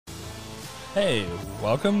Hey,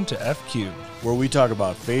 welcome to F Cubed, where we talk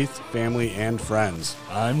about faith, family, and friends.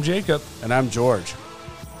 I'm Jacob, And I'm George.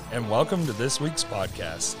 and welcome to this week's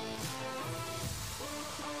podcast.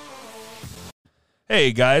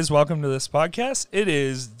 Hey guys, welcome to this podcast. It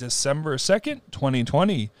is December 2nd,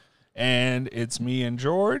 2020, and it's me and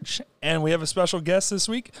George, and we have a special guest this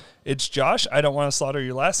week. It's Josh. I don't want to slaughter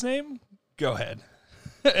your last name. Go ahead.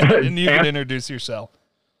 And you can introduce yourself.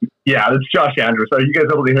 Yeah, it's Josh Andrews. Are you guys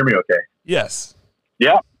able to hear me okay? Yes.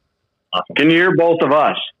 Yeah. Awesome. Can you hear both of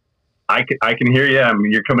us? I can hear you.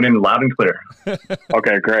 You're coming in loud and clear.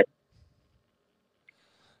 Okay, great.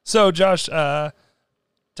 So, Josh, tell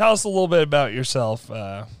us a little bit about yourself,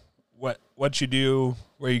 what you do,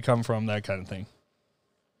 where you come from, that kind of thing.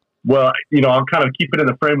 Well, I'll kind of keep it in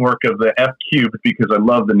the framework of the F Cubed because I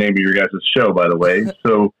love the name of your guys' show, by the way.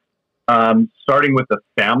 So, starting with the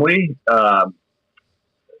family,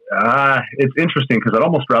 it's interesting because I'd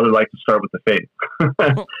almost rather like to start with the faith.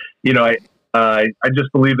 I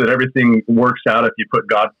just believe that everything works out if you put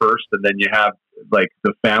God first, and then you have like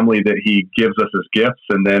the family that He gives us as gifts,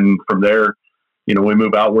 and then from there, we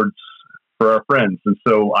move outwards for our friends. And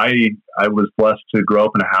so I was blessed to grow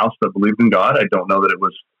up in a house that believed in God. I don't know that it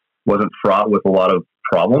wasn't fraught with a lot of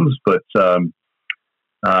problems, but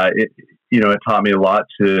it taught me a lot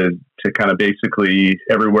to kind of basically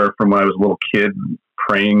everywhere from when I was a little kid,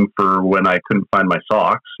 praying for when I couldn't find my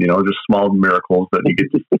socks, just small miracles that you get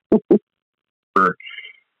to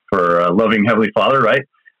for a loving Heavenly Father, right?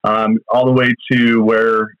 All the way to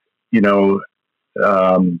where,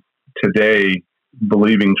 today,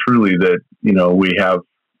 believing truly that, we have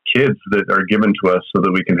kids that are given to us so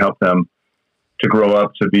that we can help them to grow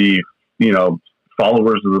up to be,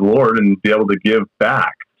 followers of the Lord and be able to give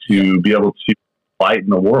back, to be able to light in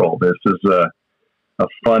the world. This is a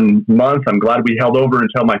fun month. I'm glad we held over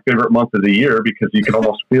until my favorite month of the year because you can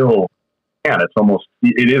almost feel,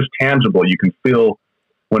 it is tangible. You can feel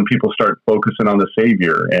when people start focusing on the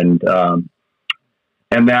Savior. And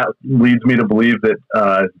that leads me to believe that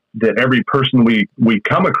every person we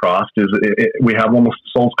come across we have almost a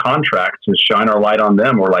soul's contract to shine our light on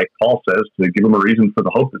them, or like Paul says, to give them a reason for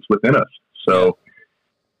the hope that's within us. So,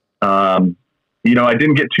 I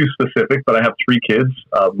didn't get too specific, but I have 3 kids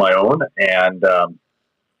of my own, and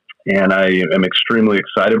I am extremely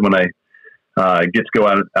excited when I get to go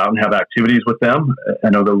out and have activities with them. I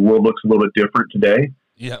know the world looks a little bit different today.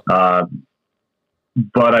 Yeah.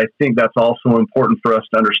 But I think that's also important for us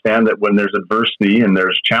to understand that when there's adversity and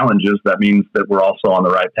there's challenges, that means that we're also on the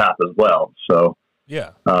right path as well. So,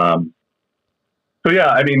 yeah. For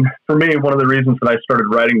me, one of the reasons that I started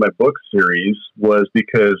writing my book series was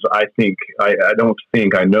because I know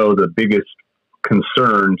the biggest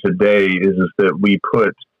concern today is that we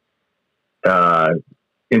put,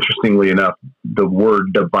 interestingly enough, the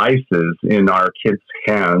word devices in our kids'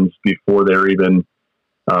 hands before they're even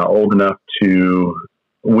old enough to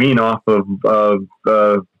wean off of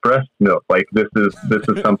breast milk. Like this is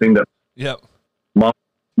something that mom,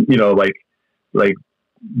 like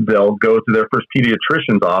they'll go to their first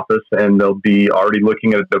pediatrician's office and they'll be already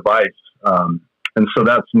looking at a device. And so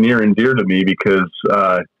that's near and dear to me because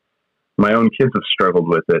my own kids have struggled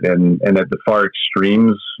with it. And at the far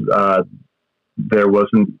extremes, there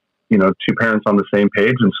wasn't, 2 parents on the same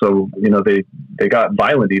page. And so, they got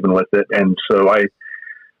violent even with it. And so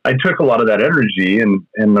I took a lot of that energy and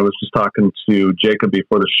I was just talking to Jacob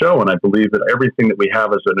before the show. And I believe that everything that we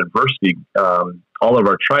have as an adversity, all of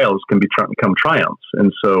our trials can become triumphs.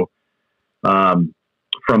 And so,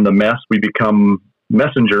 from the mess, we become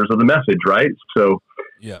messengers of the message, right? So,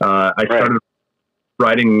 I started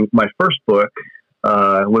writing my first book,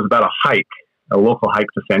 was about a local hike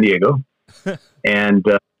to San Diego. And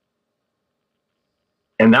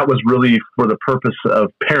that was really for the purpose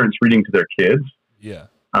of parents reading to their kids. Yeah.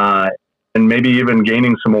 And maybe even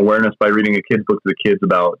gaining some awareness by reading a kid's book to the kids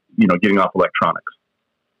about, getting off electronics.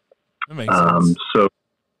 That makes sense. So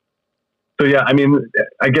yeah,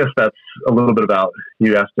 I guess that's a little bit about,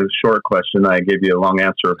 you asked a short question. I gave you a long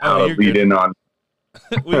answer of how to lead in on.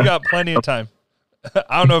 We got plenty of time.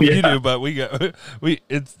 I don't know if you do, but we got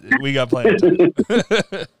plenty of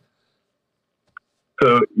time.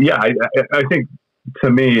 So yeah, I think to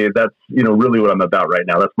me, that's, really what I'm about right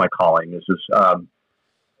now. That's my calling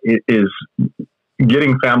is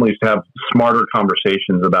getting families to have smarter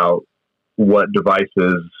conversations about what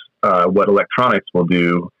devices, what electronics will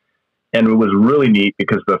do. And it was really neat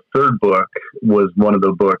because the third book was one of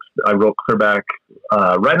the books I wrote clear back,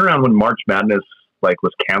 right around when March Madness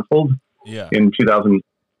was canceled in 2000,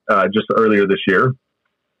 just earlier this year.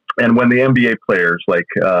 And when the NBA players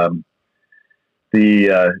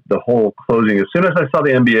the whole closing. As soon as I saw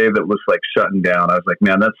the NBA that was like shutting down, I was like,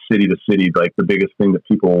 man, that's city to city, like the biggest thing that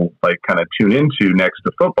people like kind of tune into next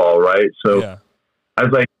to football, right? So I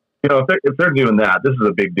was like, if they're doing that, this is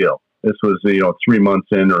a big deal. This was 3 months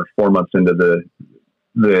in or 4 months into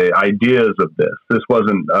the ideas of this. This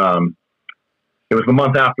wasn't. It was the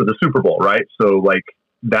month after the Super Bowl, right? So like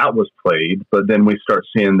that was played, but then we start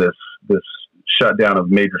seeing this shutdown of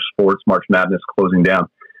major sports, March Madness closing down.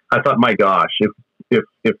 I thought, my gosh, if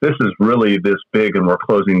this is really this big and we're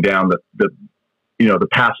closing down the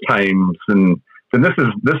pastimes, and then this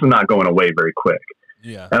is not going away very quick.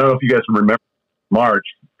 Yeah, I don't know if you guys remember March,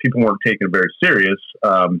 people weren't taking it very serious.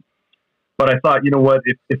 But I thought, you know what,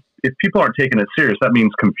 if people aren't taking it serious, that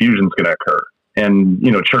means confusion's going to occur. And,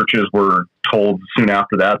 churches were told soon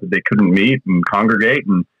after that they couldn't meet and congregate.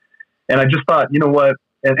 And I just thought, you know what,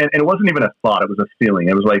 and it wasn't even a thought, it was a feeling.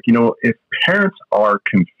 It was like, if parents are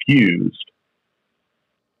confused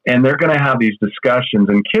and they're going to have these discussions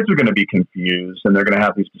and kids are going to be confused and they're going to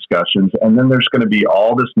have these discussions, and then there's going to be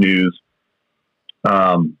all this news,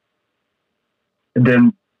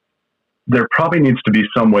 then there probably needs to be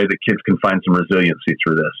some way that kids can find some resiliency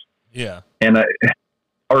through this. Yeah. And I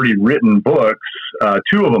already written books,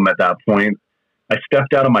 2 of them at that point. I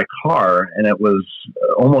stepped out of my car and it was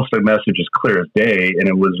almost a message as clear as day. And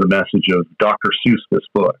it was a message of Dr. Seuss, this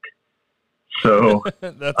book. So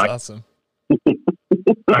that's awesome.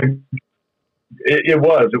 It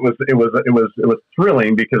was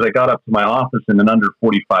thrilling because I got up to my office and in under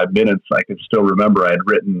 45 minutes, I could still remember I had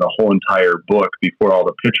written the whole entire book before all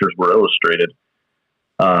the pictures were illustrated,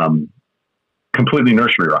 completely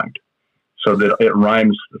nursery rhymed, so that it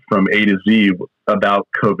rhymes from A to Z about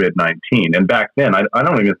COVID-19. And back then, I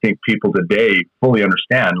don't even think people today fully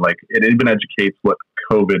understand, like it even educates what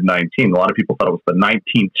COVID-19, a lot of people thought it was the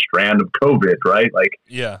 19th strand of COVID, right? Like,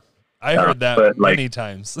 yeah, I heard that many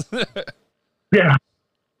times. Yeah,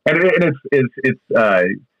 and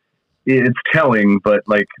it's telling, but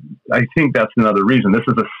like I think that's another reason. This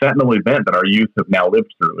is a sentinel event that our youth have now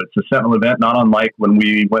lived through. It's a sentinel event, not unlike when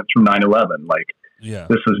we went through 9/11. Like,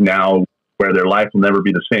 this is now where their life will never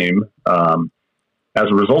be the same as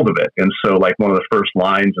a result of it. And so, like one of the first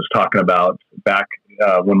lines is talking about back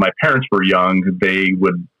when my parents were young, they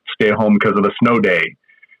would stay home because of a snow day,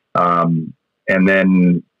 and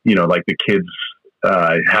then like the kids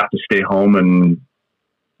have to stay home and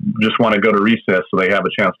just want to go to recess so they have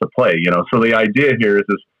a chance to play, So the idea here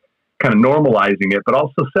is kind of normalizing it, but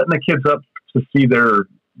also setting the kids up to see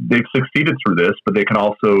they've succeeded through this, but they can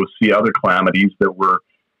also see other calamities that we're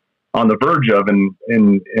on the verge of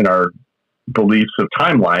in our beliefs of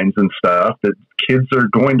timelines and stuff, that kids are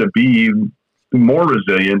going to be more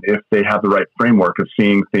resilient if they have the right framework of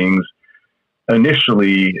seeing things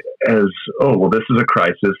initially as, oh, well, this is a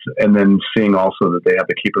crisis, and then seeing also that they have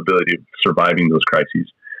the capability of surviving those crises.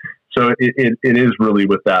 So it is really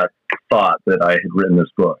with that thought that I had written this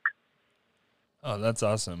book. Oh, that's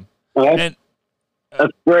awesome. That's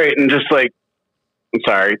great. And just like, I'm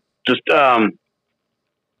sorry, just talking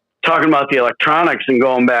about the electronics and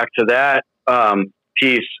going back to that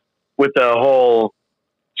piece with the whole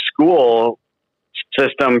school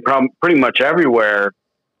system, pretty much everywhere,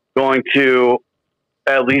 going to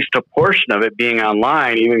at least a portion of it being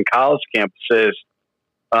online, even college campuses.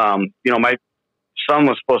 My son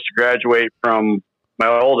was supposed to graduate from, my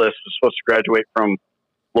oldest was supposed to graduate from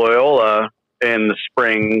Loyola in the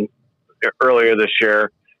spring earlier this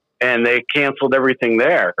year, and they canceled everything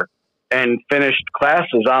there and finished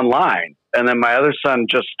classes online. And then my other son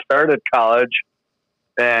just started college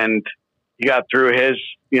and he got through his,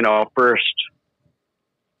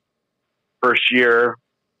 first year,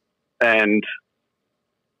 and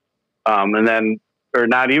then, or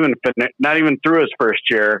not even through his first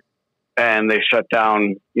year, and they shut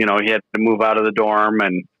down. He had to move out of the dorm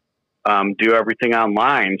and do everything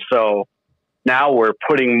online. So now we're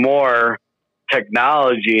putting more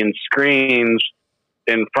technology and screens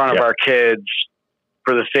in front of our kids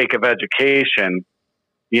for the sake of education,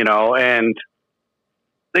 and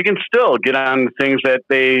they can still get on things that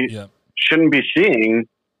they shouldn't be seeing,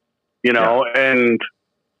 and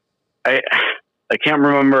I can't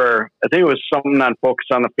remember. I think it was something on Focus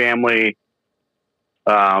on the Family,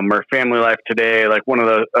 or Family Life Today, like one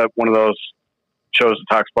of those shows that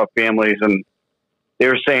talks about families, and they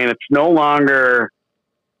were saying it's no longer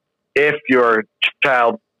if your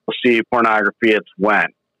child will see pornography, it's when,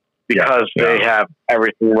 because they have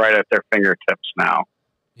everything right at their fingertips now.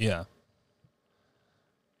 Yeah.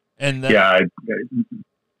 And then,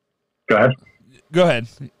 go ahead. Go ahead.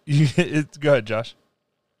 Go ahead, Josh.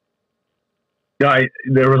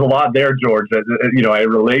 there was a lot there, George. I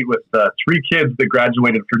relate with 3 kids that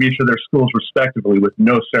graduated from each of their schools respectively with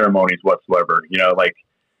no ceremonies whatsoever.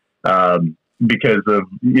 Because of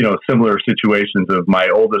similar situations. Of my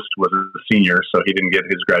oldest was a senior, so he didn't get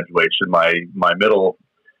his graduation. My middle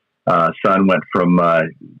son went from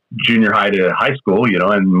junior high to high school,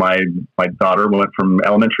 and my daughter went from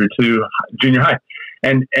elementary to junior high,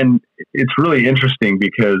 and it's really interesting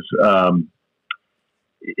because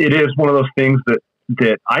it is one of those things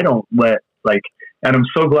that I don't let, like, and I'm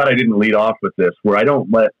so glad I didn't lead off with this, where I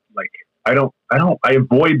don't let, like, I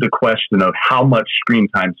avoid the question of how much screen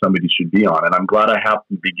time somebody should be on. And I'm glad I have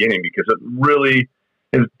from the beginning, because it really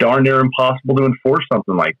is darn near impossible to enforce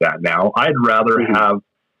something like that now. I'd rather have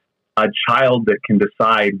a child that can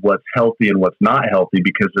decide what's healthy and what's not healthy,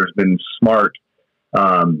 because there's been smart,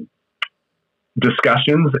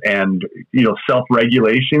 discussions and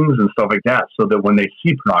self-regulations and stuff like that, so that when they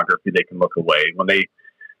see pornography they can look away.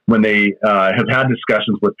 When they have had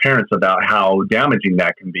discussions with parents about how damaging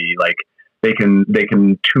that can be, like they can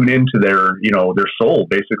tune into their soul,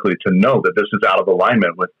 basically, to know that this is out of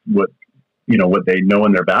alignment with what they know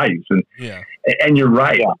in their values. And you're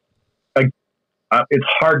right. It's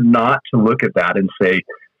hard not to look at that and say,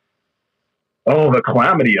 oh, the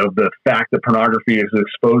calamity of the fact that pornography is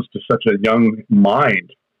exposed to such a young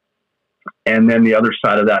mind. And then the other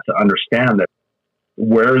side of that, to understand that,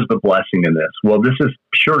 where is the blessing in this? Well, this is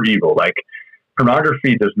pure evil. Like,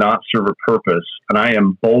 pornography does not serve a purpose. And I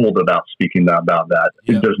am bold about speaking about that.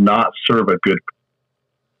 Yeah. It does not serve a good,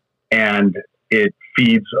 and it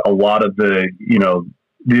feeds a lot of the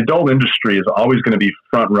adult industry is always going to be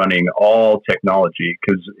front running all technology,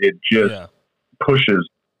 because it just pushes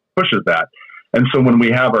that. And so when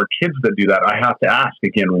we have our kids that do that, I have to ask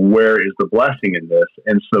again, where is the blessing in this?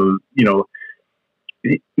 And so,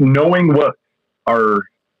 knowing what our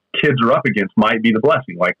kids are up against might be the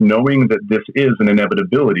blessing. Like, knowing that this is an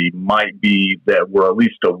inevitability might be that we're at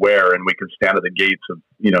least aware, and we can stand at the gates of,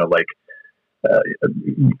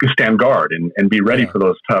 stand guard and be ready for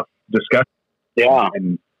those tough discussions. Yeah.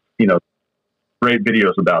 And, great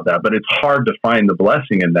videos about that, but it's hard to find the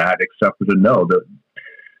blessing in that, except for to know that,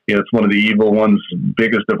 it's one of the evil one's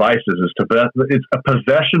biggest devices it's a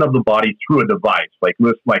possession of the body through a device.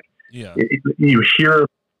 You hear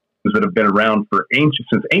that have been around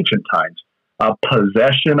since ancient times, a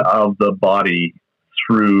possession of the body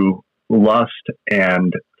through lust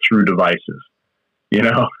and through devices.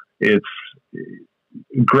 It's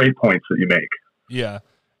great points that you make. Yeah.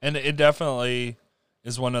 And it definitely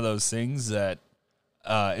is one of those things that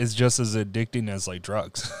is just as addicting as like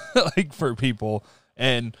drugs, like for people.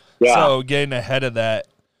 And so getting ahead of that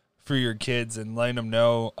for your kids and letting them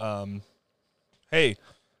know, hey,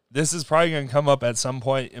 this is probably going to come up at some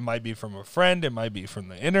point. It might be from a friend. It might be from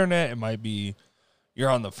the internet. It might be you're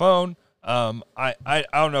on the phone. I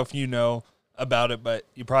don't know if you know about it, but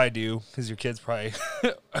you probably do, because your kids probably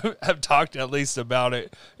have talked at least about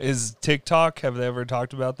it, is TikTok. Have they ever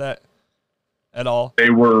talked about that at all? They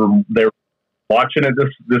were watching it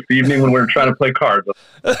this evening when we were trying to play cards.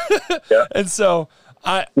 Yeah. And so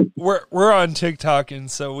we're on TikTok, and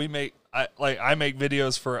so I make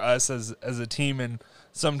videos for us as a team, and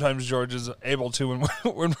sometimes George is able to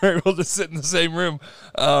when we're able to sit in the same room.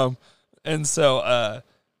 And so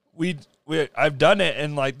I've done it,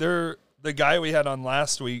 and like the guy we had on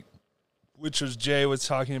last week, which was Jay, was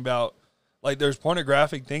talking about, like, there's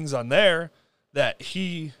pornographic things on there that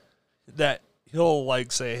he'll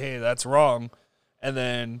like say, hey, that's wrong. And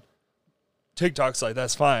then TikTok's like,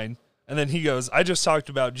 that's fine. And then he goes, I just talked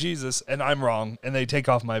about Jesus and I'm wrong. And they take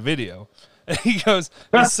off my video. And he goes,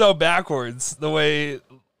 it's so backwards the way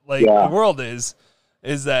the world is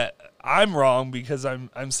that I'm wrong because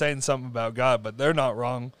I'm saying something about God, but they're not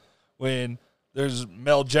wrong when there's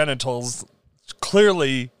male genitals.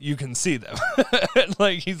 Clearly you can see them.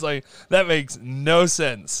 Like, he's like, that makes no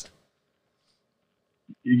sense.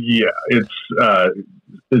 Yeah, it's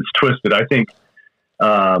twisted. I think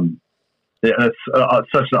that's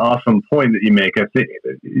such an awesome point that you make. I think,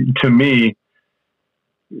 to me,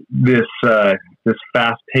 this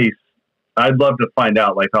fast pace, I'd love to find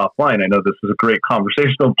out, like, offline. I know this is a great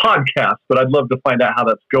conversational podcast, but I'd love to find out how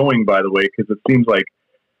that's going, by the way, because it seems like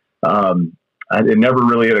it never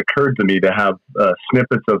really had occurred to me to have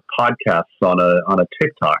snippets of podcasts on a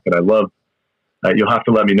TikTok, and I love. You'll have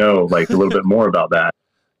to let me know, like, a little bit more about that.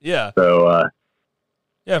 Yeah. So,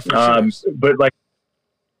 yeah, for sure. But like,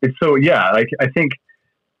 it's so, yeah, like, I think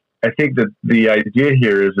that the idea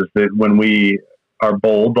here is that when we are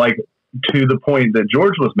bold, like, to the point that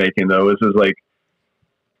George was making, though, is like,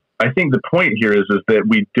 I think the point here is that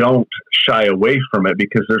we don't shy away from it,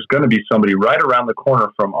 because there's going to be somebody right around the corner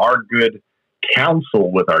from our good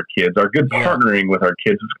counsel with our kids, our good partnering with our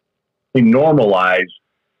kids. We normalize,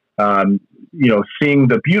 seeing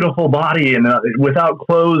the beautiful body and without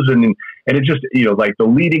clothes, and it just, like the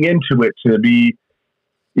leading into it to be,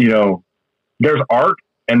 there's art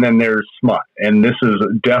and then there's smut. And this is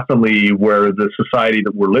definitely where the society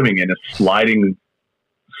that we're living in is sliding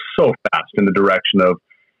so fast in the direction of,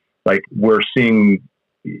 like, we're seeing,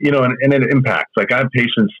 and it impacts. Like, I have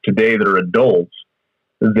patients today that are adults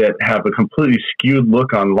that have a completely skewed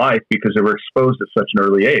look on life because they were exposed at such an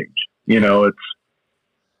early age. It's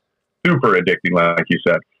super addicting, like you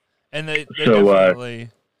said. And they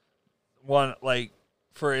definitely want, like,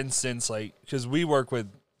 for instance, like, because we work with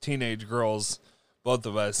teenage girls, both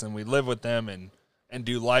of us, and we live with them and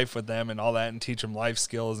do life with them and all that, and teach them life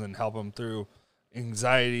skills and help them through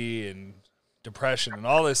anxiety and depression and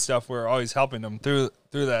all this stuff. We're always helping them through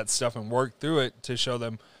that stuff and work through it to show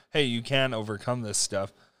them, hey, you can overcome this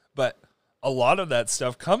stuff. But a lot of that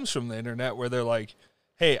stuff comes from the internet, where they're like,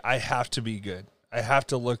 hey, I have to be good. I have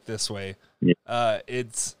to look this way. Yeah.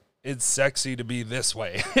 It's sexy to be this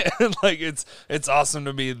way. Like, it's awesome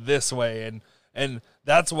to be this way. And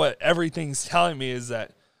that's what everything's telling me, is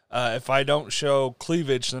that if I don't show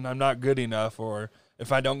cleavage, then I'm not good enough. Or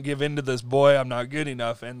if I don't give in to this boy, I'm not good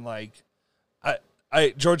enough. And, like,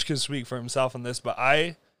 George can speak for himself on this, but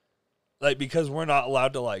because we're not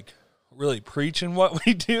allowed to, like, really preach in what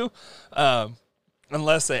we do,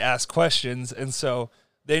 unless they ask questions. And so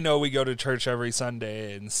they know we go to church every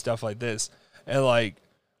Sunday and stuff like this. And, like,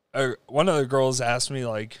 one of the girls asked me,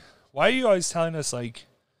 like, why are you always telling us, like,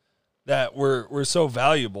 that we're so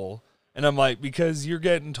valuable? And I'm like, because you're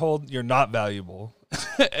getting told you're not valuable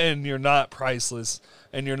and you're not priceless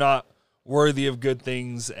and you're not worthy of good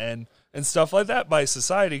things and stuff like that by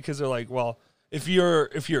society. Because they're like, well, if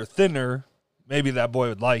you're thinner, maybe that boy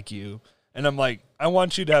would like you. And I'm like, I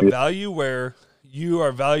want you to have value where you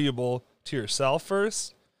are valuable to yourself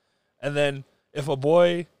first. And then if a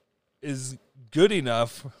boy is good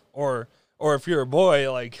enough, or if you're a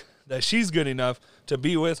boy, like, that she's good enough to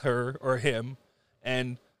be with her or him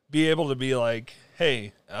and be able to be like,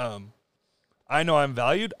 hey, I know I'm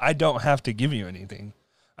valued. I don't have to give you anything.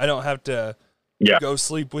 I don't have to go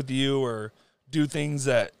sleep with you or do things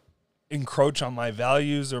that encroach on my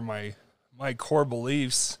values or my core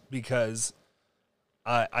beliefs, because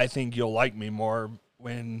I think you'll like me more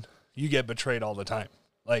when you get betrayed all the time.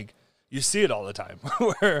 Like, you see it all the time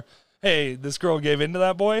where, hey, this girl gave into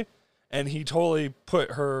that boy and he totally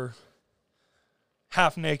put her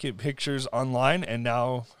half-naked pictures online, and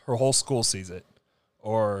now her whole school sees it,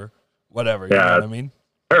 or whatever. You know what I mean?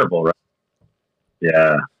 Terrible, right?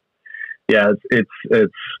 Yeah.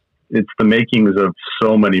 It's the makings of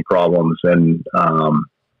so many problems, and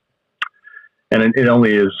it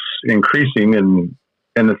only is increasing. And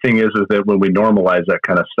the thing is that when we normalize that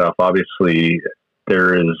kind of stuff, obviously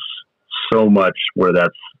there is so much where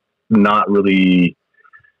that's not really.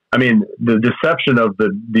 I mean, the deception of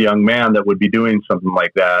the young man that would be doing something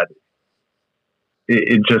like that,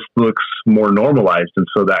 it just looks more normalized. And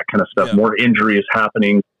so that kind of stuff, more injury is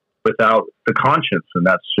happening without the conscience. And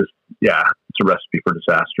that's just, it's a recipe for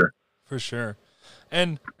disaster. For sure.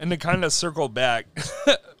 And to kind of circle back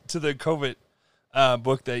to the COVID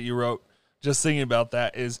book that you wrote, just thinking about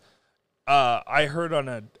that is, I heard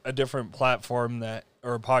on a different platform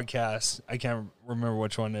or a podcast, I can't remember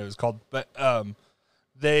which one it was called, but,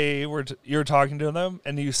 you were talking to them,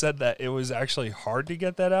 and you said that it was actually hard to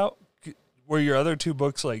get that out. Were your other two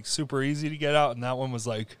books, like, super easy to get out, and that one was,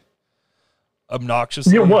 like,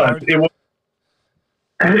 obnoxiously hard? It was.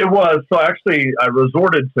 So actually, I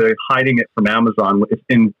resorted to hiding it from Amazon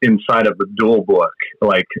inside of a dual book,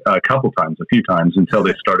 like a few times, until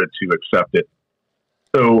they started to accept it.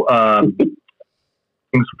 So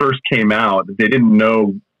things first came out, they didn't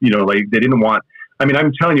know, like, they didn't want. I mean,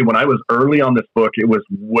 I'm telling you, when I was early on this book, it was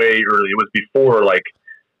way early. It was before, like,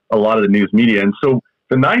 a lot of the news media. And so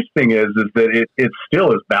the nice thing is that it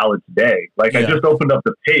still is valid today. Like, I just opened up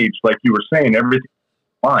the page, like you were saying, everything's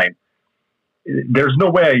fine. There's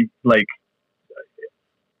no way, like,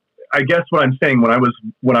 I guess what I'm saying, when I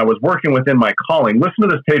was working within my calling, listen to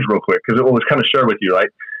this page real quick, because it will kind of share with you,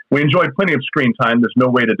 right? We enjoyed plenty of screen time. There's no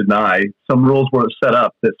way to deny. Some rules were set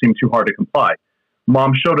up that seemed too hard to comply.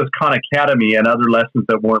 Mom showed us Khan Academy and other lessons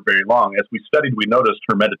that weren't very long. As we studied, we noticed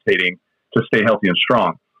her meditating to stay healthy and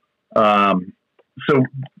strong. So,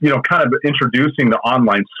 kind of introducing the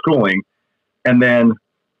online schooling. And then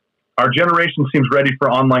our generation seems ready for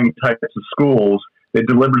online types of schools that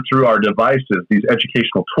deliver through our devices, these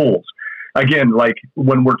educational tools. again, like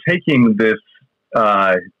when we're taking this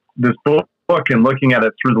this book and looking at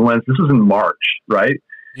it through the lens, this was in March, right?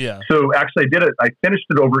 Yeah. So actually, I finished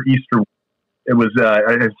it over Easter. It was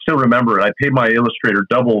I still remember it. I paid my illustrator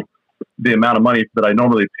double the amount of money that I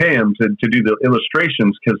normally pay him to do the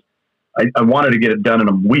illustrations because I wanted to get it done in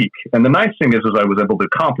a week. And the nice thing is I was able to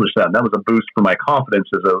accomplish that. And that was a boost for my confidence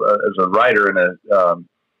as a writer and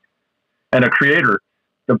a creator.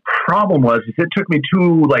 The problem was it took me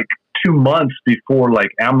 2 months before like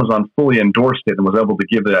Amazon fully endorsed it and was able to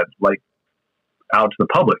give that like out to the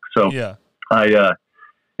public. So yeah.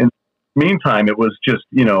 In the meantime, it was just,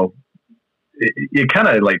 it kind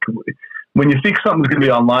of like when you think something's going to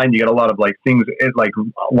be online, you got a lot of like things like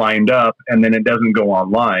lined up and then it doesn't go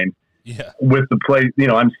online. Yeah. With the play,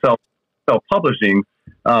 I'm self-publishing.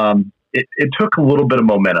 It took a little bit of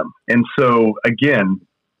momentum. And so again,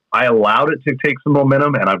 I allowed it to take some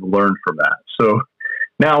momentum and I've learned from that. So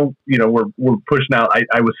now, we're pushing out.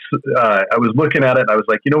 I was looking at it. I was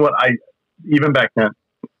like, you know what? Even back then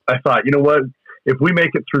I thought, you know what, if we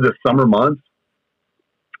make it through the summer months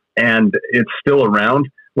and it's still around,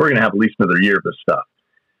 we're going to have at least another year of this stuff.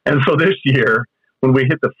 And so this year when we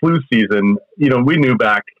hit the flu season, we knew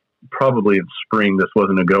back probably in spring this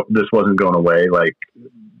wasn't going away,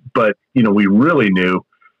 but we really knew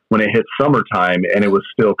when it hit summertime and it was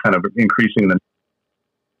still kind of increasing.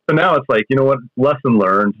 So now it's like, you know what, lesson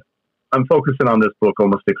learned. I'm focusing on this book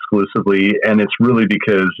almost exclusively, and it's really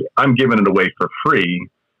because I'm giving it away for free.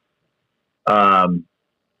 And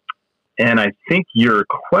I think your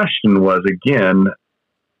question was, again,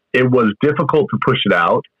 it was difficult to push it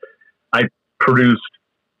out. I produced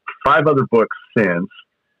 5 other books since,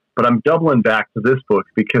 but I'm doubling back to this book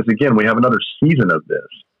because, again, we have another season of this.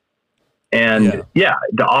 And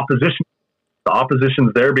the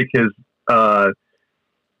opposition's there because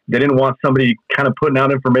they didn't want somebody kind of putting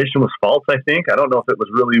out information was false, I think. I don't know if it was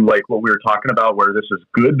really like what we were talking about where this is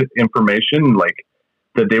good information, like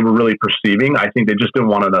that they were really perceiving. I think they just didn't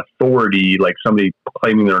want an authority, like somebody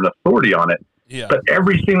claiming they're an authority on it. Yeah. But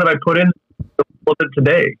everything that I put in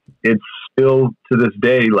today, it's still to this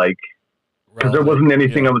day, like, because there wasn't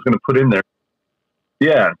anything I was going to put in there.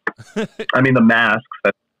 Yeah. I mean, the masks,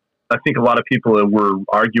 I think a lot of people were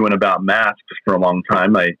arguing about masks for a long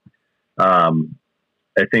time.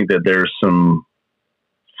 I think that there's some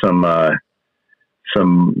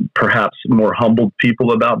perhaps more humbled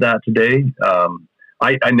people about that today.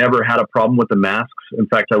 I never had a problem with the masks. In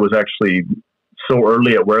fact, I was actually so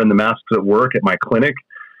early at wearing the masks at work at my clinic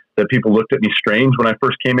that people looked at me strange when I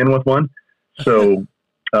first came in with one. So,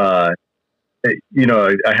 I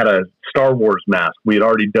had a Star Wars mask. We had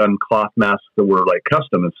already done cloth masks that were like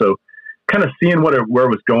custom. And so kind of seeing where it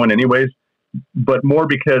was going anyways, but more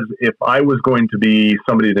because if I was going to be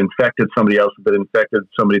somebody that infected somebody else that infected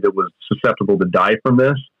somebody that was susceptible to die from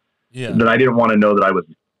this, then I didn't want to know that I was,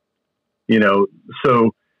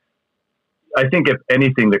 so I think if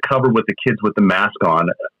anything, the cover with the kids with the mask on,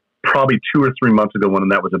 probably 2 or 3 months ago when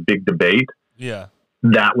that was a big debate,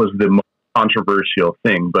 that was the most controversial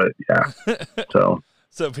thing. But so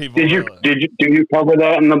people do you cover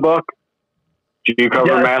that in the book? Do you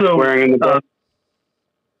cover mask wearing in the book?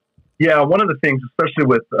 Yeah, one of the things, especially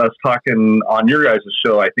with us talking on your guys'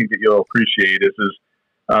 show, I think that you'll appreciate is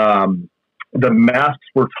the masks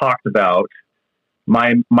were talked about.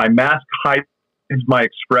 My mask hides my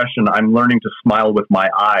expression. I'm learning to smile with my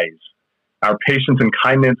eyes. Our patience and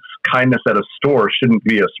kindness at a store shouldn't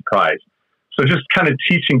be a surprise. So just kind of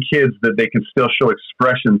teaching kids that they can still show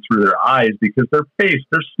expression through their eyes because their face,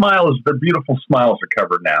 their smiles, their beautiful smiles are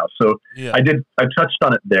covered now. So I touched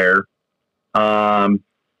on it there.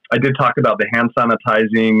 I did talk about the hand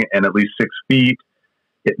sanitizing and at least 6 feet.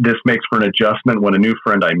 This makes for an adjustment when a new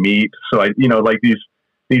friend I meet. So like these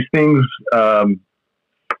things,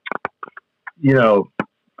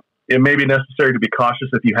 it may be necessary to be cautious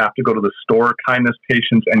if you have to go to the store. Kindness,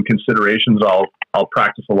 patience, and considerations, I'll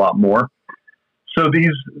practice a lot more. So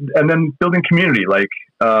and then building community,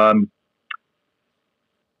 and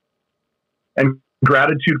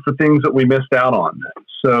gratitude for things that we missed out on.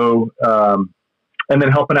 So, and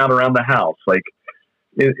then helping out around the house. Let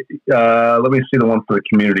me see the one for the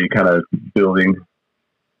community kind of building.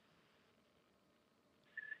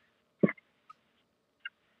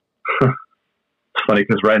 It's funny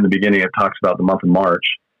because right in the beginning, it talks about the month of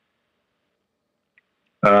March.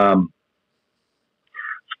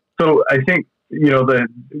 So I think,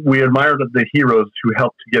 we admire the heroes who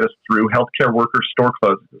helped to get us through: healthcare workers, store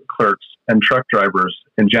clerks, and truck drivers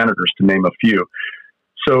and janitors, to name a few.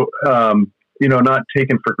 So, not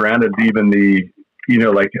taken for granted even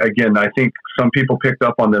again, I think some people picked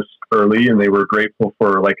up on this early and they were grateful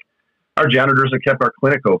for our janitors that kept our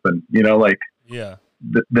clinic open, like Yeah.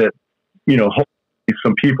 that, hopefully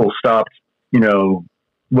some people stopped,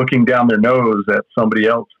 looking down their nose at somebody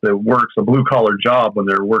else that works a blue collar job when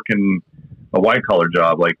they're working a white collar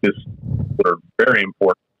job. Like this were very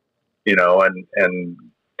important, and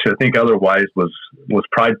to think otherwise was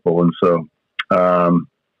prideful. And so,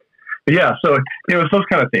 yeah, so, it's those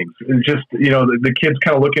kind of things. It's just, the kids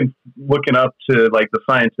kind of looking up to like the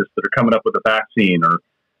scientists that are coming up with a vaccine or,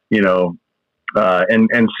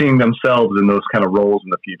 and seeing themselves in those kind of roles in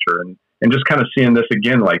the future and just kind of seeing this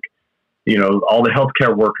again, like, all the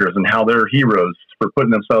healthcare workers and how they're heroes for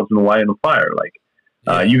putting themselves in the light and the fire. Like,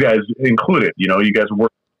 you guys included, you guys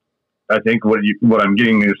work, I think what I'm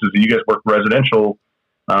getting is that you guys work residential,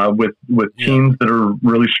 with teens that are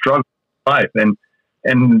really struggling with life.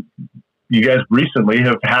 And you guys recently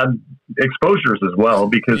have had exposures as well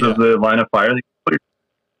because of the line of fire.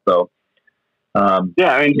 So, I mean,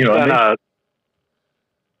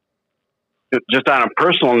 just on a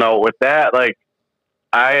personal note with that, like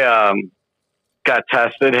I got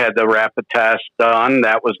tested, had the rapid test done,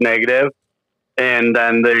 that was negative, and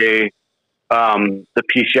then the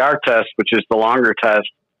PCR test, which is the longer test,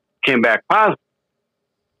 came back positive.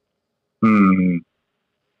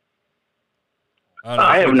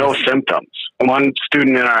 I have no symptoms. One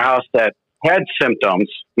student in our house that had symptoms,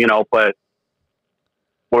 but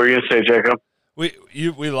what were you going to say, Jacob?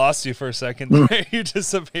 We lost you for a second there. You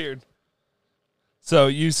disappeared. So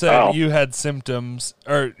you said you had symptoms,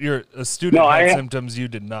 or a student had symptoms, you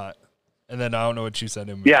did not. And then I don't know what you said.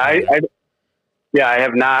 I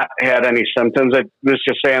have not had any symptoms. I was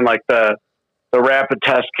just saying, like, the rapid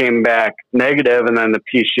test came back negative, and then the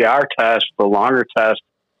PCR test, the longer test,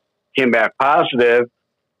 came back positive.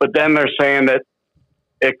 But then they're saying that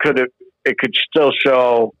it could still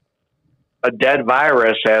show a dead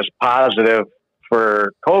virus as positive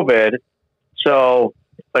for COVID. So,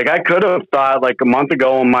 like, I could have thought, like, a month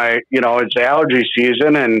ago when it's allergy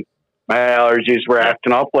season and my allergies were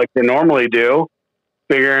acting up like they normally do,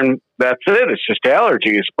 figuring that's it. It's just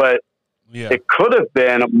allergies. But it could have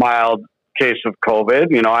been a mild case of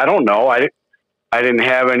COVID. I don't know. I didn't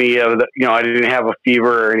have any of the, I didn't have a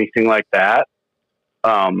fever or anything like that.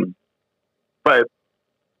 But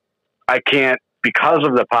I can't, because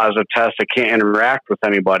of the positive test, I can't interact with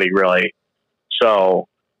anybody really. So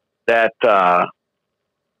that kind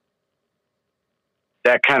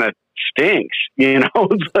of stinks,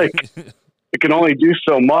 it's like, it can only do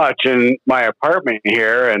so much in my apartment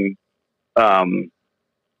here. And, I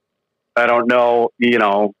don't know,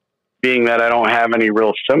 being that I don't have any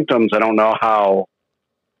real symptoms, I don't know how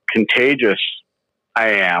contagious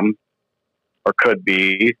I am or could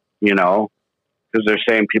be, because they're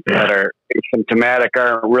saying people that are asymptomatic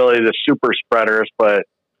aren't really the super spreaders, but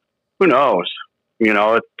who knows?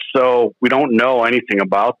 So we don't know anything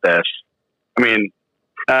about this. I mean,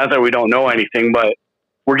 not that we don't know anything, but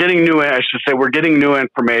we're getting new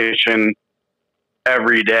information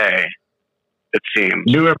every day, it seems.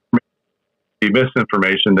 New information.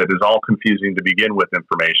 Misinformation that is all confusing to begin with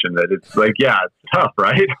information that it's like, it's tough,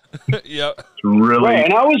 right? Yep. It's really right.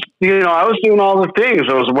 And I was doing all the things.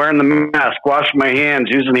 I was wearing the mask, washing my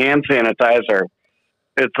hands, using hand sanitizer.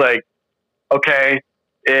 It's like, okay,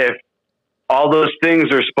 if all those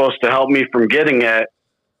things are supposed to help me from getting it,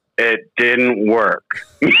 it didn't work.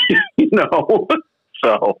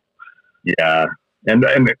 So yeah. And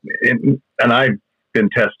I've been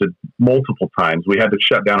tested multiple times. We had to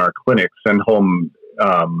shut down our clinic, send home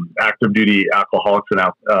active duty alcoholics and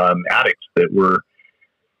addicts that were,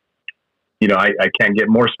 I can't get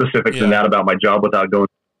more specific than that about my job without going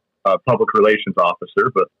public relations officer,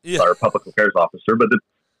 or public affairs officer. But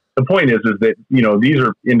the point is that, these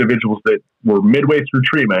are individuals that were midway through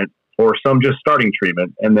treatment or some just starting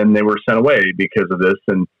treatment, and then they were sent away because of this.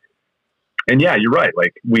 And yeah, you're right.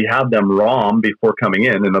 Like, we had them ROM before coming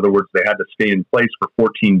in. In other words, they had to stay in place for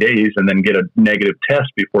 14 days and then get a negative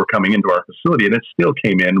test before coming into our facility. And it still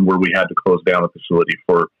came in where we had to close down the facility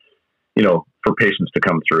for patients to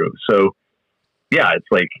come through. So yeah, it's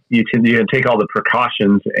like you can take all the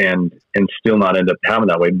precautions and still not end up having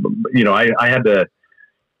that way. I had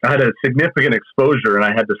a significant exposure and I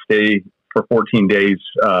had to stay for 14 days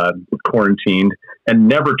quarantined and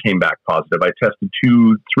never came back positive. I tested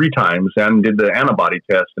 2-3 times and did the antibody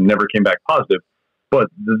test and never came back positive. But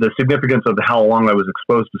the significance of how long I was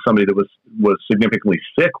exposed to somebody that was significantly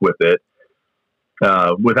sick with it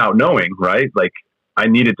without knowing, right? Like, I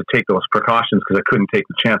needed to take those precautions because I couldn't take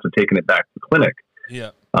the chance of taking it back to the clinic.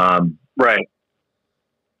 Yeah. Right.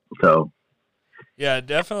 So. Yeah,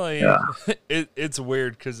 definitely. Yeah. It's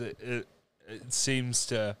weird because it seems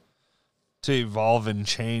to to evolve and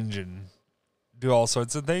change and do all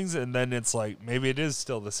sorts of things. And then it's like, maybe it is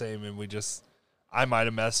still the same. And I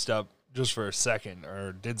might've messed up just for a second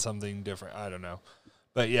or did something different. I don't know.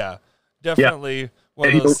 But yeah, definitely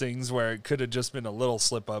one of those things where it could have just been a little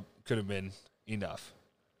slip up, could have been enough.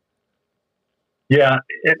 Yeah,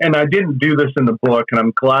 and I didn't do this in the book, and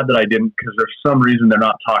I'm glad that I didn't, because there's some reason they're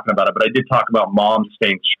not talking about it. But I did talk about moms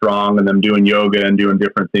staying strong and them doing yoga and doing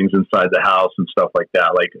different things inside the house and stuff like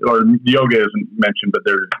that. Like, or yoga isn't mentioned, but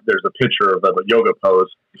there's a picture of a yoga pose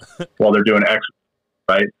while they're doing exercise,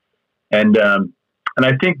 right? And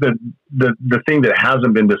I think that the thing that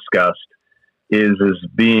hasn't been discussed is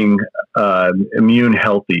being immune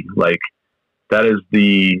healthy. Like, that is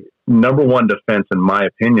the number one defense, in my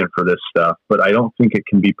opinion, for this stuff. But I don't think it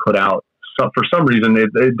can be put out. So for some reason,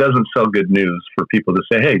 it doesn't sell good news for people to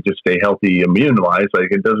say, "Hey, just stay healthy, immune-wise."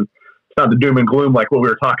 Like, it doesn't. It's not the doom and gloom like what we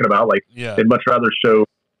were talking about. Like, they'd much rather show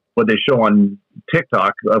what they show on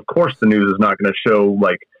TikTok. Of course, the news is not going to show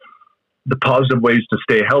like the positive ways to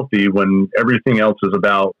stay healthy when everything else is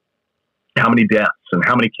about how many deaths and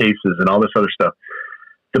how many cases and all this other stuff.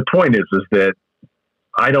 The point is that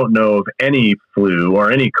I don't know of any flu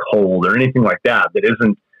or any cold or anything like that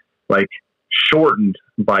isn't like shortened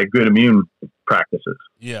by good immune practices.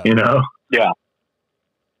 Yeah. You know? Yeah.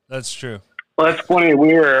 That's true. Well, that's funny.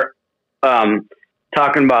 We were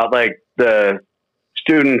talking about like the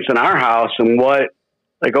students in our house and what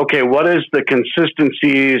is the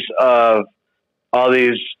consistencies of all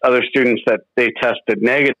these other students that they tested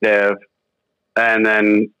negative, and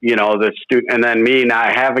then, the student, and then me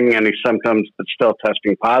not having any symptoms, but still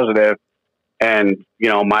testing positive. And,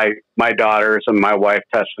 my daughters and my wife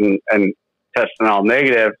testing all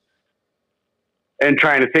negative, and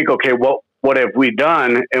trying to think, okay, what have we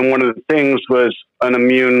done? And one of the things was an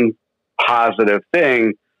immune positive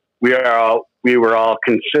thing. We were all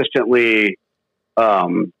consistently,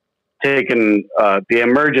 taking, the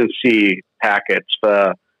emergency packets,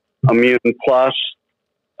 the Immune Plus,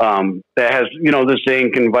 that has, the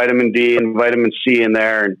zinc and vitamin D and vitamin C in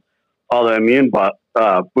there and all the immune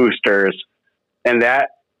boosters. And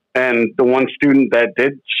the one student that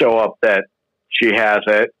did show up that she has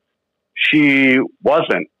it, she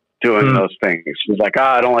wasn't doing those things. She's like,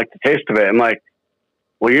 I don't like the taste of it. I'm like,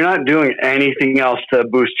 well, you're not doing anything else to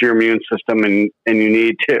boost your immune system, and you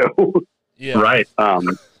need to. Yeah. Right.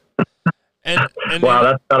 And wow,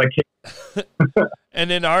 that's not a case.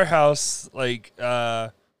 And in our house, like,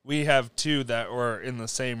 we have two that were in the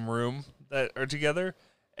same room that are together,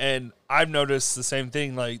 and I've noticed the same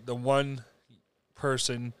thing. Like, the one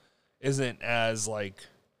person isn't as like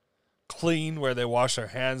clean, where they wash their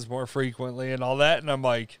hands more frequently and all that, and I'm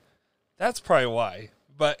like, that's probably why.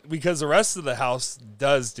 But because the rest of the house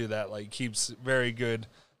does do that, like, keeps very good,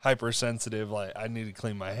 hypersensitive, like, I need to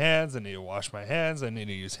clean my hands, I need to wash my hands, I need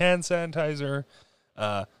to use hand sanitizer,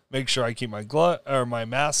 make sure I keep my my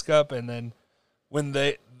mask up. And then when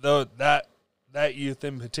that youth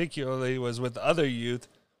in particularly was with the other youth,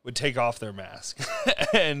 would take off their mask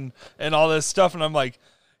and all this stuff, and I'm like,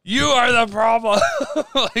 you are the problem.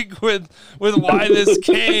 Like, with why this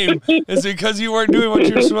came is because you weren't doing what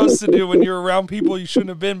you're supposed to do when you're around people you shouldn't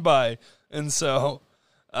have been by. And so,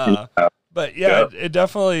 but yeah, it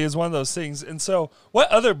definitely is one of those things. And so, what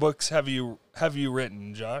other books have you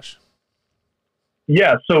written, Josh?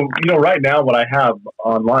 Yeah, so right now what I have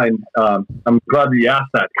online, I'm glad that you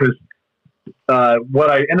asked that, because what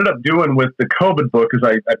I ended up doing with the COVID book is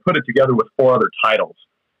I put it together with 4 other titles.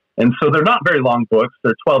 And so they're not very long books.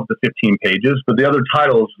 They're 12 to 15 pages. But the other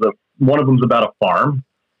titles, one of them's about a farm,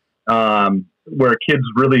 where kids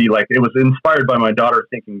really, like, it was inspired by my daughter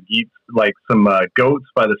thinking like some goats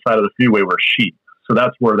by the side of the freeway were sheep. So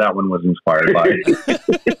that's where that one was inspired by.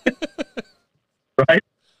 Right?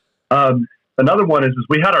 Another one is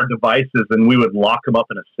we had our devices and we would lock them up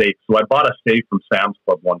in a safe. So I bought a safe from Sam's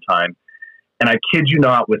Club one time. And I kid you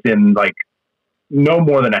not, within like no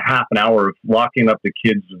more than a half an hour of locking up the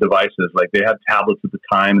kids' devices, like, they had tablets at the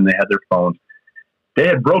time and they had their phones, they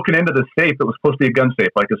had broken into the safe that was supposed to be a gun safe.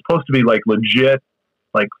 Like, it's supposed to be like legit,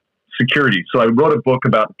 like, security. So I wrote a book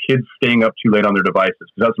about kids staying up too late on their devices,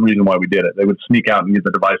 because that's the reason why we did it. They would sneak out and use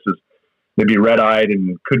the devices. They'd be red-eyed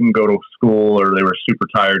and couldn't go to school, or they were super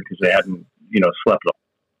tired because they hadn't, slept.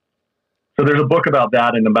 So there's a book about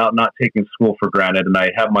that and about not taking school for granted. And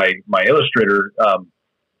I have my illustrator,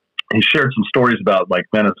 he shared some stories about, like,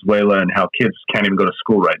 Venezuela and how kids can't even go to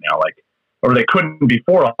school right now. Like, or they couldn't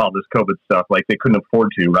before all this COVID stuff. Like, they couldn't afford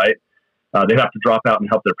to, right? They'd have to drop out and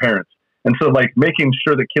help their parents. And so, like, making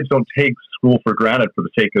sure that kids don't take school for granted for the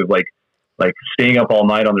sake of, like like staying up all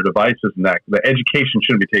night on their devices, and that the education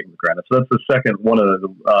shouldn't be taken for granted. So that's the second one of the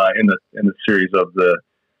in the series of the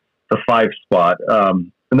 5 spot.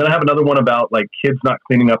 And then I have another one about like kids not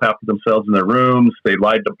cleaning up after themselves in their rooms. They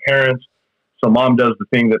lied to parents. So mom does the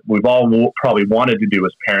thing that we've all probably wanted to do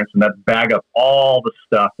as parents, and that's bag up all the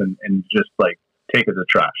stuff and just like take it to the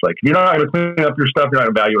trash. Like, if you're not going to clean up your stuff, you're not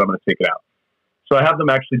going to value it, I'm going to take it out. So I have them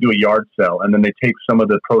actually do a yard sale, and then they take some of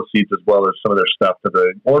the proceeds as well as some of their stuff to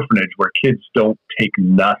the orphanage where kids don't take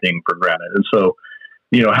nothing for granted. And so,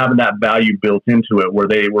 you know, having that value built into it where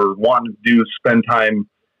they were wanting to spend time,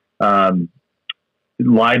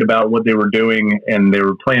 lied about what they were doing, and they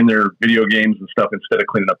were playing their video games and stuff instead of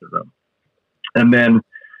cleaning up their room. And then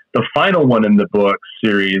the final one in the book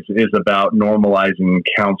series is about normalizing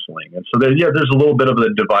counseling. And so there's a little bit of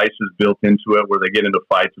the devices built into it where they get into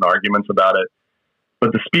fights and arguments about it.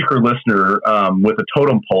 But the speaker listener with a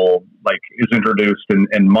totem pole like is introduced, and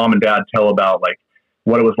mom and dad tell about like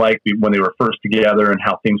what it was like when they were first together and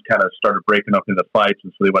how things kind of started breaking up into fights.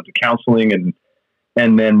 And so they went to counseling,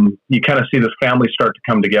 and then you kind of see this family start to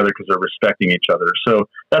come together because they're respecting each other. So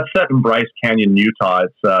that's set in Bryce Canyon, Utah.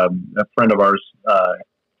 It's a friend of ours.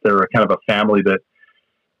 They're kind of a family that,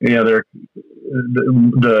 you know, they're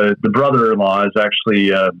the brother-in-law is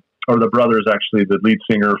actually, or the brother is actually the lead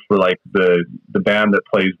singer for like the band that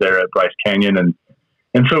plays there at Bryce Canyon.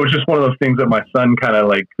 And so it's just one of those things that my son kind of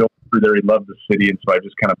like going through there. He loved the city. And so I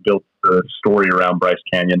just kind of built the story around Bryce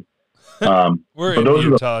Canyon. We're in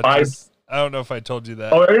Utah. I don't know if I told you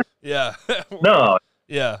that. Oh, are you? Yeah. No.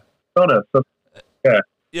 Yeah. Oh, no. So, yeah.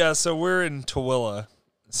 Yeah. So we're in Tooele.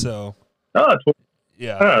 So. Oh,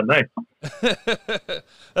 yeah. Oh, nice.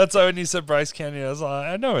 That's why when you said Bryce Canyon, I was like,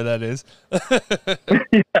 I know where that is.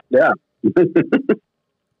 Yeah.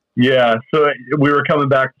 Yeah. So we were coming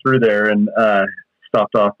back through there and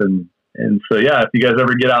stopped off and so yeah, if you guys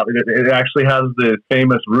ever get out, it actually has the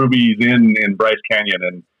famous rubies in Bryce Canyon,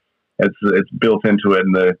 and it's built into it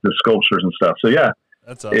and the sculptures and stuff. So yeah,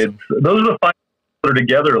 that's awesome. Those are the 5 that are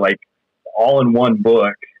together like all in one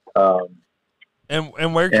book.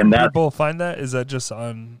 And where can people find that? Is that just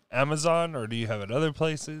on Amazon, or do you have it other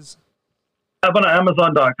places? I have on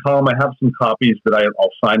Amazon.com. I have some copies that I'll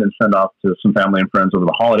sign and send off to some family and friends over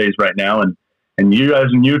the holidays right now. And you guys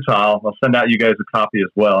in Utah, I'll send out you guys a copy as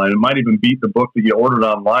well. And it might even beat the book that you ordered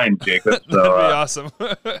online, Jacob. So, that'd be awesome.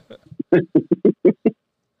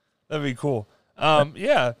 That'd be cool.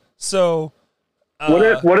 Yeah. So, what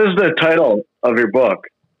is the title of your book?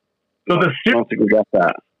 So I don't think we got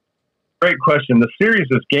that. Great question. The series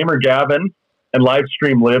is Gamer Gavin and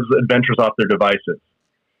Livestream Lives Adventures Off Their Devices.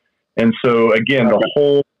 And so again, the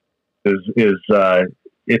whole is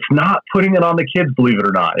it's not putting it on the kids, believe it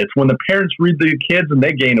or not. It's when the parents read the kids and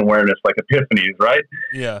they gain awareness, like epiphanies, right?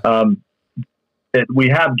 Yeah. We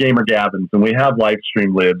have Gamer Gavins and we have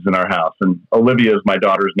Livestream Lives in our house. And Olivia is my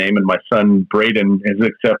daughter's name, and my son Braden has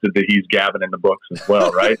accepted that he's Gavin in the books as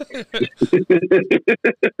well, right?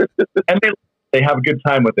 And they have a good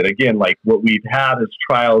time with it. Again, like what we've had as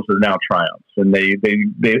trials are now triumphs, and they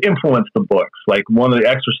influence the books. Like one of the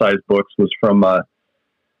exercise books was from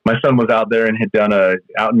my son was out there and had done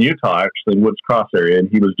out in Utah, actually in Woods Cross area, and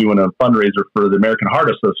he was doing a fundraiser for the American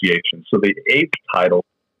Heart Association. So the eighth title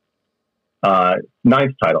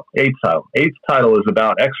is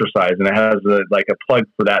about exercise, and it has a plug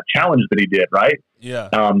for that challenge that he did, right? Yeah.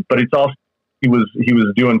 But it's also he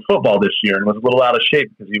was doing football this year and was a little out of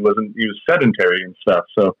shape because he was sedentary and stuff.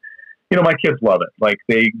 So, you know, my kids love it. Like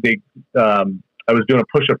I was doing a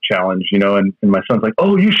push-up challenge, you know, and my son's like,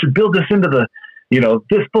 oh, you should build this into the, you know,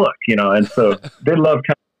 this book, you know, and so they love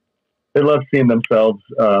seeing themselves.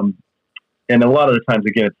 And a lot of the times,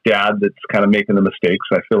 again, it's dad that's kind of making the mistakes.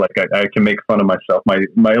 I feel like I can make fun of myself.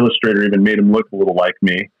 My illustrator even made him look a little like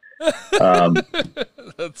me.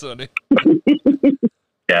 That's funny.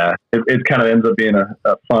 Yeah, it kind of ends up being a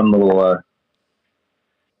fun little,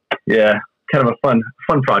 kind of a fun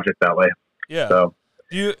project that way. Yeah. So,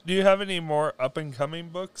 do you have any more up and coming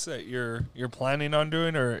books that you're planning on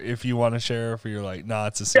doing, or if you want to share, if you're like, nah,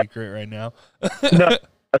 it's a secret right now? No,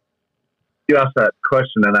 you asked that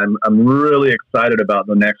question, and I'm really excited about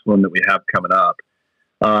the next one that we have coming up.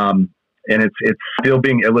 And it's still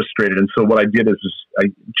being illustrated. And so what I did is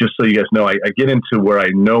just so you guys know, I get into where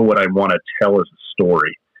I know what I want to tell as a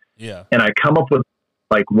story. Yeah. And I come up with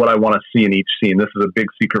like what I want to see in each scene. This is a big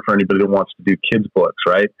secret for anybody that wants to do kids books,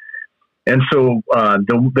 right? And so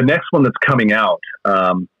the next one that's coming out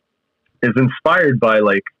is inspired by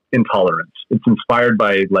like intolerance. It's inspired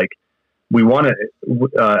by like I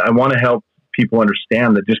want to help people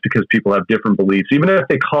understand that just because people have different beliefs, even if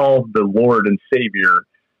they call the Lord and Savior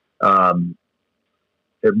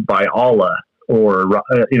by Allah or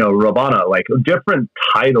Rabbana, like different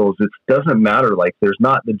titles. It doesn't matter. Like there's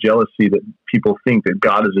not the jealousy that people think that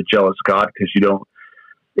God is a jealous God because you don't.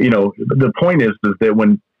 The point is that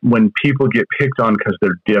when people get picked on because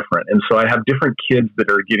they're different, and so I have different kids that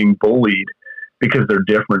are getting bullied because they're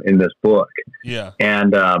different in this book. Yeah,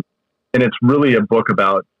 and it's really a book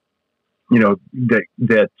about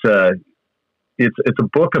it's a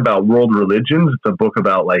book about world religions. It's a book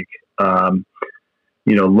about like learning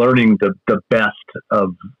the best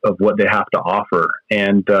of what they have to offer,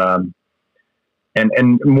 and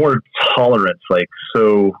more tolerance. Like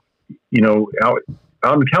so,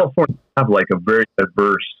 out in California, we have like a very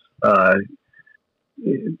diverse.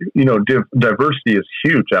 Diversity is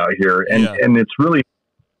huge out here, and it's really,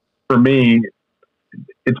 for me,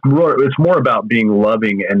 it's more about being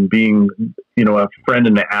loving and being, a friend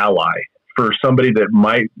and an ally for somebody that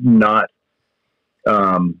might not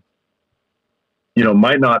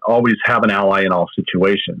always have an ally in all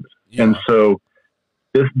situations. Yeah. And so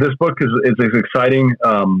this book is exciting.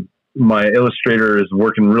 My illustrator is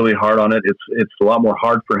working really hard on it. It's a lot more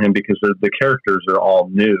hard for him because the characters are all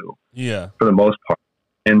new, for the most part.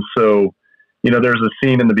 And so, there's a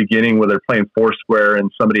scene in the beginning where they're playing Foursquare,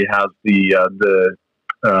 and somebody has the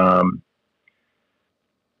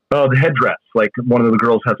headdress. Like one of the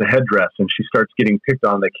girls has a headdress, and she starts getting picked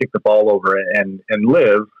on. They kick the ball over, and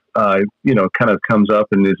Liv, kind of comes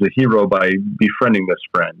up and is a hero by befriending this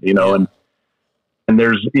friend, and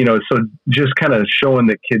there's, so just kind of showing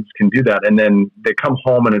that kids can do that. And then they come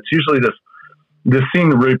home, and it's usually this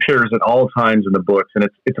scene reappears at all times in the books. And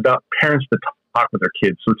it's about parents that talk with their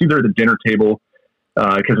kids. So it's either at the dinner table,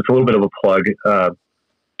 cause it's a little bit of a plug.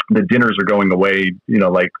 The dinners are going away,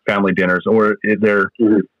 like family dinners, or they're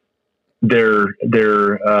sitting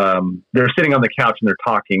on the couch and they're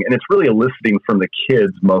talking, and it's really eliciting from the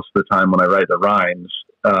kids most of the time when I write the rhymes.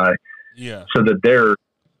 So that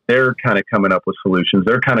they're kind of coming up with solutions.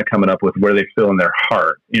 They're kind of coming up with where they feel in their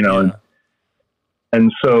heart,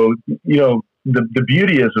 and so, the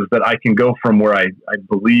beauty is that I can go from where I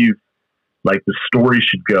believe like the story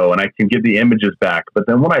should go, and I can get the images back. But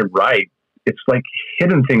then when I write, it's like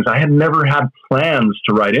hidden things I had never had plans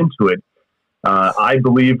to write into it. I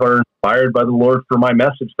believe are inspired by the Lord for my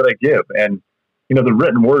message that I give. And, the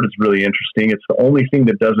written word is really interesting. It's the only thing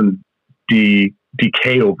that doesn't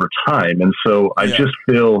decay over time. And so I just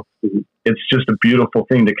feel it's just a beautiful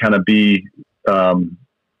thing to kind of be,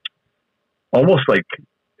 almost like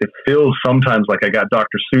it feels sometimes like I got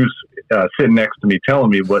Dr. Seuss sitting next to me telling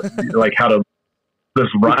me what, like how to this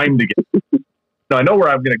rhyme together. So I know where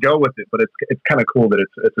I'm going to go with it, but it's kind of cool that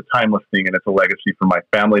it's a timeless thing, and it's a legacy for my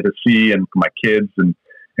family to see, and for my kids, and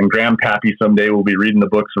Grandpappy someday will be reading the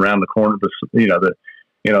books around the corner.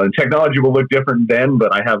 And technology will look different then,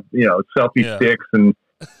 but I have, selfie sticks, and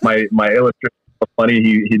my illustrator, funny.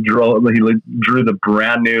 He drew the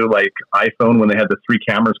brand new like iPhone when they had the 3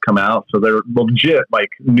 cameras come out. So they're legit like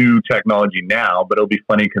new technology now, but it'll be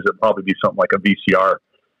funny because it'll probably be something like a VCR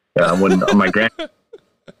when my grand.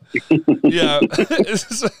 Yeah,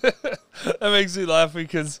 that makes me laugh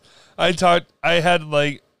because I had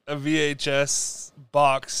like a VHS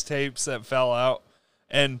box tapes that fell out,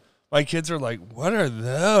 and my kids are like, "What are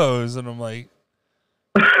those?" And I'm like,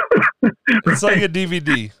 "It's like a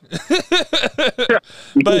DVD."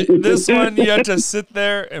 But this one, you have to sit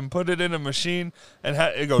there and put it in a machine, and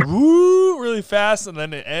it goes woo really fast, and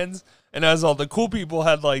then it ends. And as all the cool people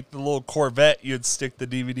had like the little Corvette, you'd stick the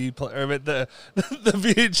DVD player, the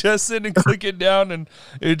VHS in and click it down, and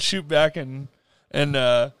it would shoot back and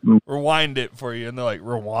rewind it for you. And they're like,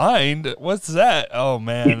 "Rewind? What's that?" Oh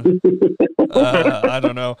man, I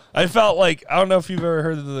don't know. I felt like, I don't know if you've ever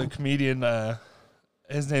heard of the comedian.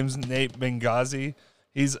 His name's Nate Benghazi.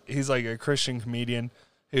 He's like a Christian comedian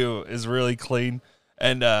who is really clean,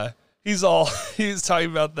 and he's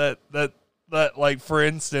talking about that like, for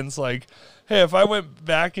instance, like, hey, if I went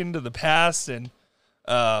back into the past and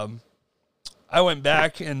I went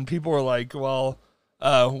back and people were like, well,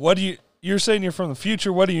 you're saying you're from the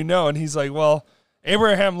future, what do you know? And he's like, well,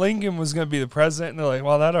 Abraham Lincoln was going to be the president. And they're like,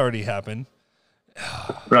 well, that already happened.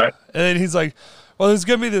 Right. And then he's like, well, there's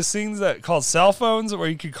going to be this things that called cell phones where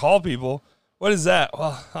you could call people. What is that?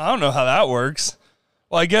 Well, I don't know how that works.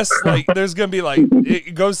 Well, I guess like there's going to be like,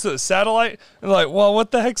 it goes to the satellite, and like, well,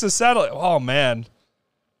 what the heck's a satellite? Oh man.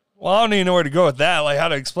 Well, I don't even know where to go with that. Like, how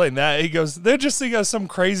to explain that? He goes, they're just thinking of some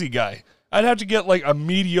crazy guy. I'd have to get like a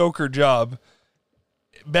mediocre job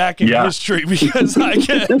back in history because I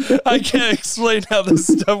can't explain how this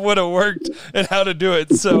stuff would have worked and how to do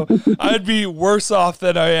it. So I'd be worse off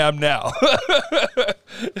than I am now.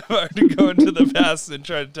 if I were to go into the past and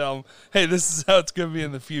try to tell him, hey, this is how it's going to be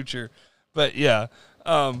in the future. But yeah.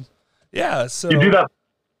 Yeah. So you do that.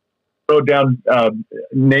 Wrote down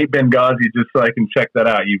Nate Benghazi just so I can check that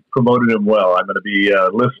out. You promoted him well. I'm going to be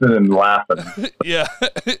listening and laughing. Yeah.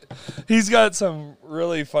 He's got some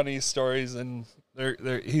really funny stories, and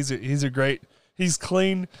he's a great, he's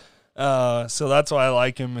clean. So that's why I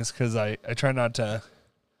like him, is because I try not to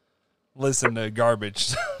listen to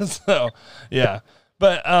garbage. So yeah,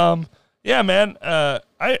 but yeah, man, I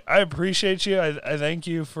appreciate you. I thank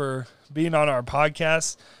you for being on our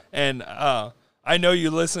podcast, and I know you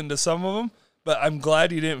listened to some of them, but I'm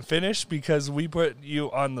glad you didn't finish, because we put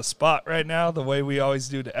you on the spot right now. The way we always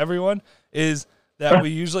do to everyone is that we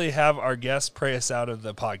usually have our guests pray us out of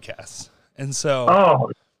the podcast. And so, oh,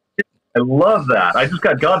 I love that. I just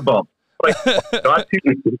got God bumped.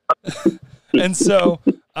 And so,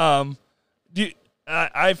 do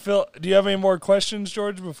you have any more questions,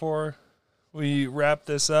 George, before we wrap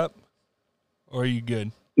this up, or are you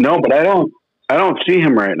good? No, but I don't see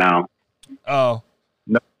him right now. Oh,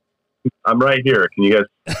 no, I'm right here. Can you guys?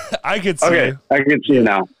 I could see you. I can see you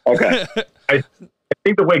now. Okay. I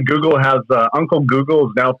think the way Google has, Uncle Google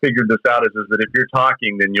has now figured this out, is that if you're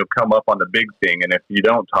talking, then you'll come up on the big thing. And if you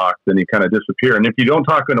don't talk, then you kind of disappear. And if you don't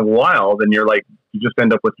talk in a while, then you're like, you just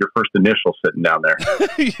end up with your first initial sitting down there.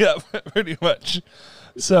 Yeah, pretty much.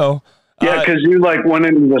 So, yeah, because you like went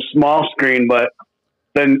into the small screen, but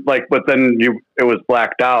then it was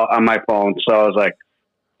blacked out on my phone. So I was like,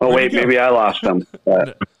 oh, wait, maybe I lost him.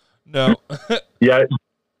 No. Yeah.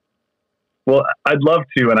 Well, I'd love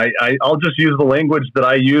to, and I'll just use the language that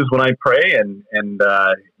I use when I pray, and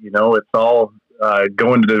it's all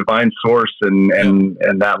going to the divine source and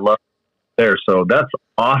that love there. So that's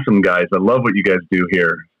awesome, guys. I love what you guys do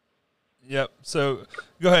here. Yep. So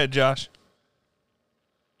go ahead, Josh.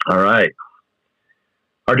 All right.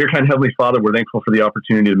 Our dear kind Heavenly Father, we're thankful for the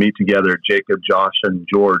opportunity to meet together, Jacob, Josh, and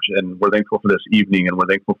George, and we're thankful for this evening, and we're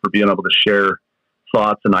thankful for being able to share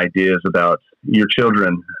thoughts and ideas about your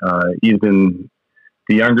children, even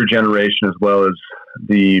the younger generation, as well as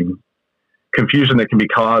the confusion that can be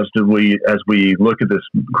caused as we look at this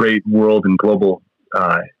great world and global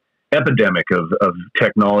epidemic of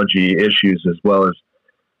technology issues, as well as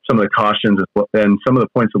some of the cautions and some of the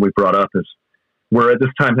points that we brought up. Is we're at this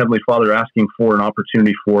time, Heavenly Father, asking for an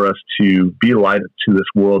opportunity for us to be a light to this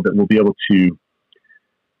world, that we'll be able to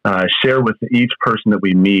share with each person that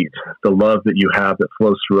we meet the love that you have that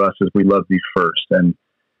flows through us as we love thee first. And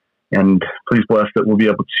please bless that we'll be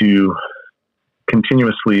able to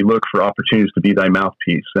continuously look for opportunities to be thy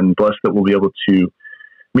mouthpiece, and bless that we'll be able to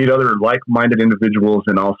meet other like-minded individuals,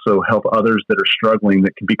 and also help others that are struggling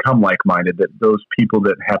that can become like-minded, that those people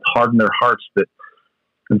that have hardened their hearts, that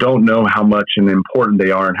don't know how much and important they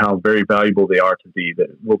are and how very valuable they are to thee, that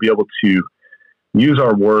we'll be able to use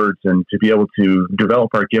our words and to be able to develop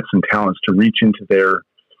our gifts and talents to reach into their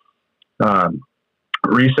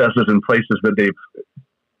recesses and places that they've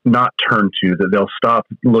not turned to, that they'll stop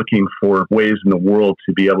looking for ways in the world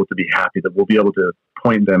to be able to be happy, that we'll be able to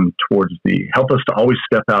point them towards thee. Help us to always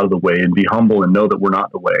step out of the way and be humble and know that we're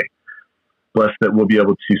not the way. Bless that we'll be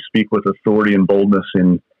able to speak with authority and boldness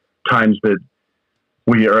in times that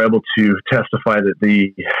we are able to testify that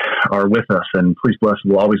thee are with us. And please bless,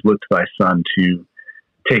 we'll always look to thy Son to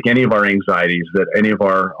take any of our anxieties, that any of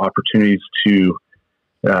our opportunities to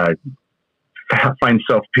find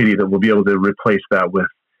self-pity, that we'll be able to replace that with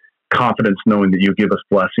confidence, knowing that you give us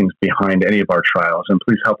blessings behind any of our trials. And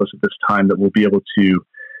please help us at this time, that we'll be able to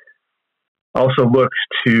also look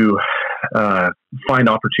to find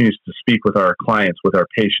opportunities to speak with our clients, with our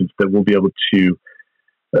patients, that we'll be able to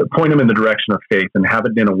point them in the direction of faith, and have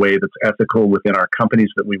it in a way that's ethical within our companies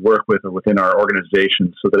that we work with, or within our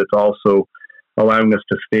organizations, so that it's also allowing us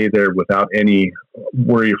to stay there without any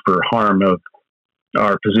worry for harm of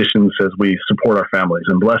our positions as we support our families.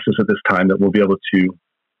 And bless us at this time, that we'll be able to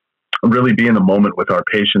really be in the moment with our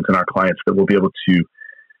patients and our clients, that we'll be able to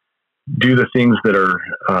do the things that are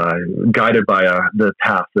guided by the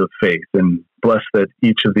path of faith. And bless that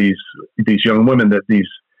each of these young women, that these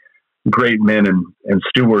great men and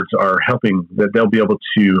stewards are helping, that they'll be able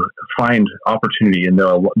to find opportunity, and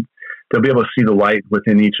they'll be able to see the light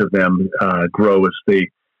within each of them grow as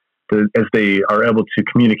they are able to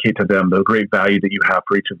communicate to them the great value that you have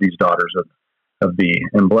for each of these daughters of thee.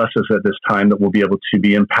 And bless us at this time, that we'll be able to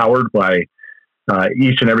be empowered by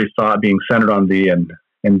each and every thought being centered on thee,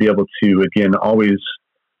 and be able to, again, always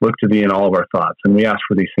look to thee in all of our thoughts. And we ask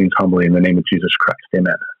for these things humbly in the name of Jesus Christ.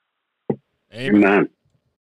 Amen. Amen.